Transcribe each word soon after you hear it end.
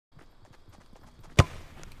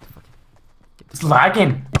It's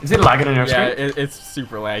lagging. Is it lagging on your screen? Yeah, it's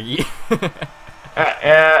super laggy.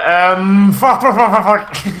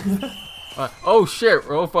 Fuck. Oh shit!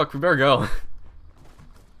 Oh fuck! We better go.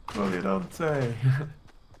 Oh, you don't say.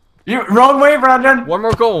 You wrong way, Brandon. One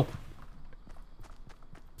more goal.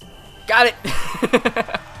 Got it.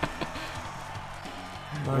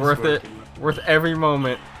 Nice Worth work. it. Worth every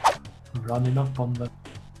moment. Running up on them.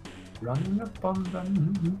 Running up on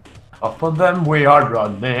them. Up on them we are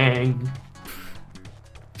running.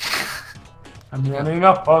 I'm running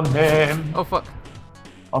up on him. Oh fuck.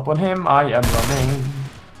 Up on him I am running.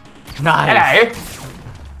 Nice. Hello.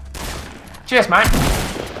 Cheers, mate.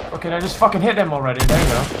 Okay, I just fucking hit him already. There you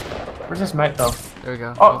go. Where's this mate though? There we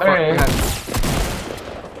go. Oh, there he is.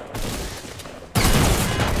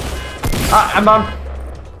 Ah, I'm down.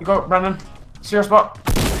 You go, Brandon. See your spot.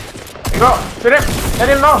 There you go. Shoot him. Let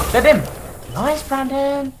him know. Let him. Nice,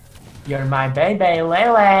 Brandon. You're my baby,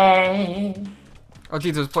 Lele. Oh,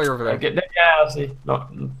 geez, there's a player over there. Yeah, I see. No,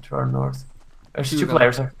 to our north. There's two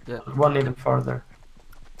players there. Yeah. One even farther.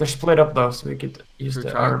 They're split up though, so we could use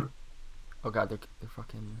the arm. Oh god, they're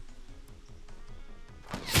fucking.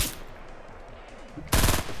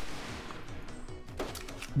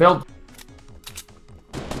 Build.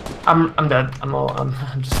 I'm dead. I'm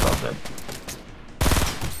just about dead.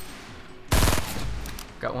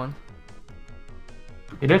 Got one.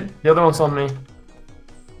 You did? The other one's on me.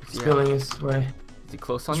 He's Yeah. building his way. Is he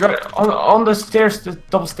close on He's you? right on the stairs, the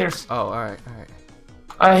double stairs. Oh, alright,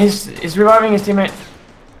 alright. He's reviving his teammate.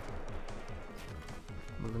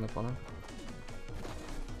 Moving up on him.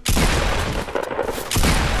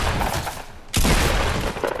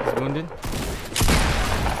 He's wounded.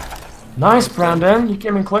 Nice, Brandon. You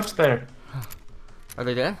came in clutch there. Are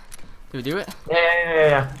they dead? Did we do it?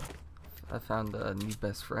 Yeah. I found a new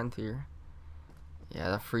best friend here.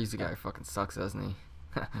 Yeah, that Freezer guy fucking sucks, doesn't he?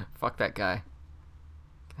 Fuck that guy.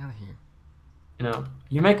 Get out of here. You know,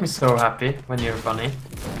 you make me so happy when you're funny.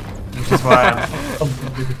 Which is why I'm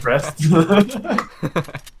completely depressed.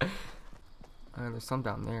 There's some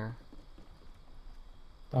down there.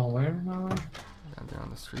 Down where? Down Down there on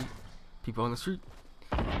the street. People on the street.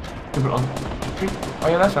 People on the street. Oh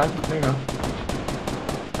yeah, that's right. There you go.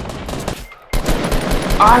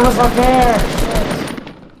 I was up there!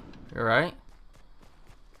 Shit. You alright?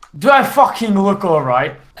 Do I fucking look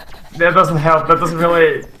alright? That doesn't help. That doesn't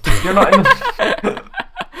really. You're not in.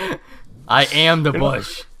 I am the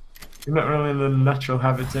bush. You're not really in the natural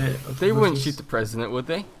habitat. Of They wouldn't bushes. shoot the president, would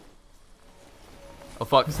they? Oh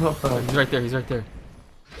fuck! It's not fun. He's right there. He's right there.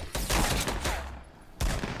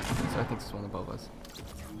 So I think this one above us.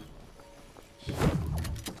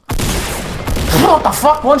 What the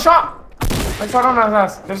fuck? One shot! One shot on his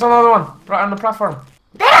ass. There's another one right on the platform.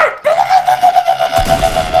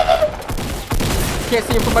 Can't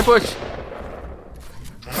see him from my bush.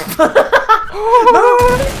 No,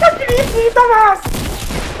 you fucking eat me, dumbass!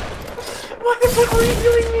 What the fuck were you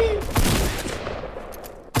doing me?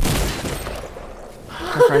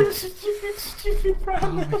 Stupid Oh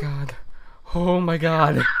Brandon. my god. Oh my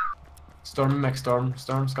god. Storm, next storm.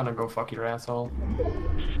 Storm's gonna go fuck your asshole.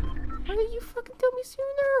 Why didn't you fucking tell me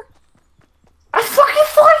sooner? I fucking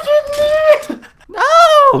farted,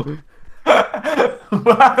 No!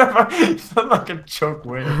 Whatever. You sound like a choke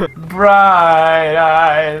whale. Bright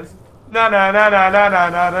eyes. Na na na na na na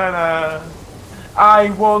na na na. I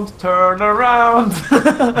won't turn around.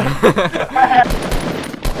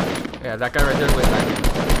 Yeah, that guy right there lit that.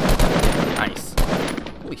 Nice.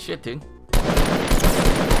 Holy shit, dude.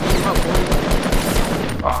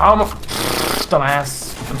 Oh, I'm a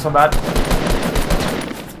dumbass. I'm so bad.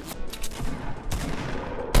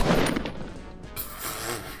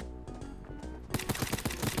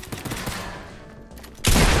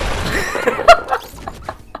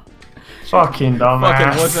 Fucking dumbass.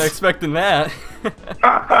 Fucking wasn't expecting that.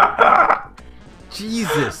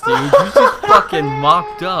 Jesus, dude. You just fucking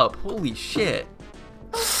mocked up. Holy shit.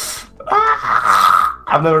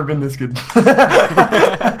 I've never been this good.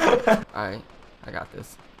 Alright, I got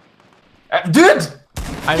this. Dude!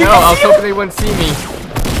 I know, I was hoping they wouldn't see me.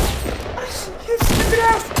 You stupid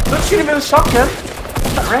ass! Don't shoot him with a shotgun.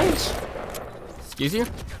 At range. Excuse you?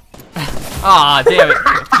 Aw, damn it.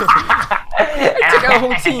 I took out a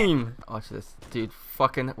whole team. Watch this. Dude,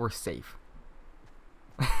 fucking, we're safe.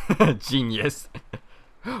 Genius.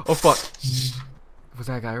 Oh, fuck. Was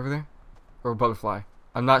that a guy over there? Or a butterfly?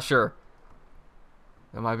 I'm not sure.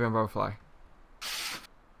 That might have been a butterfly.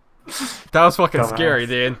 That was fucking scary,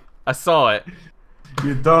 dude. I saw it.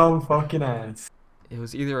 You dumb fucking ass. It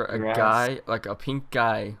was either a guy, like a pink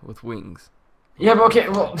guy with wings. Yeah, but okay,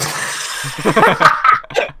 well.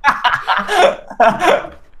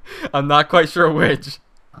 I'm not quite sure which.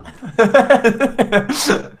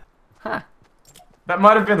 Huh. That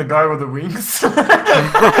might have been the guy with the wings.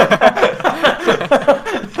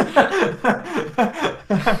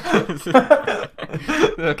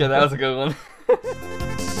 Okay, that was a good one.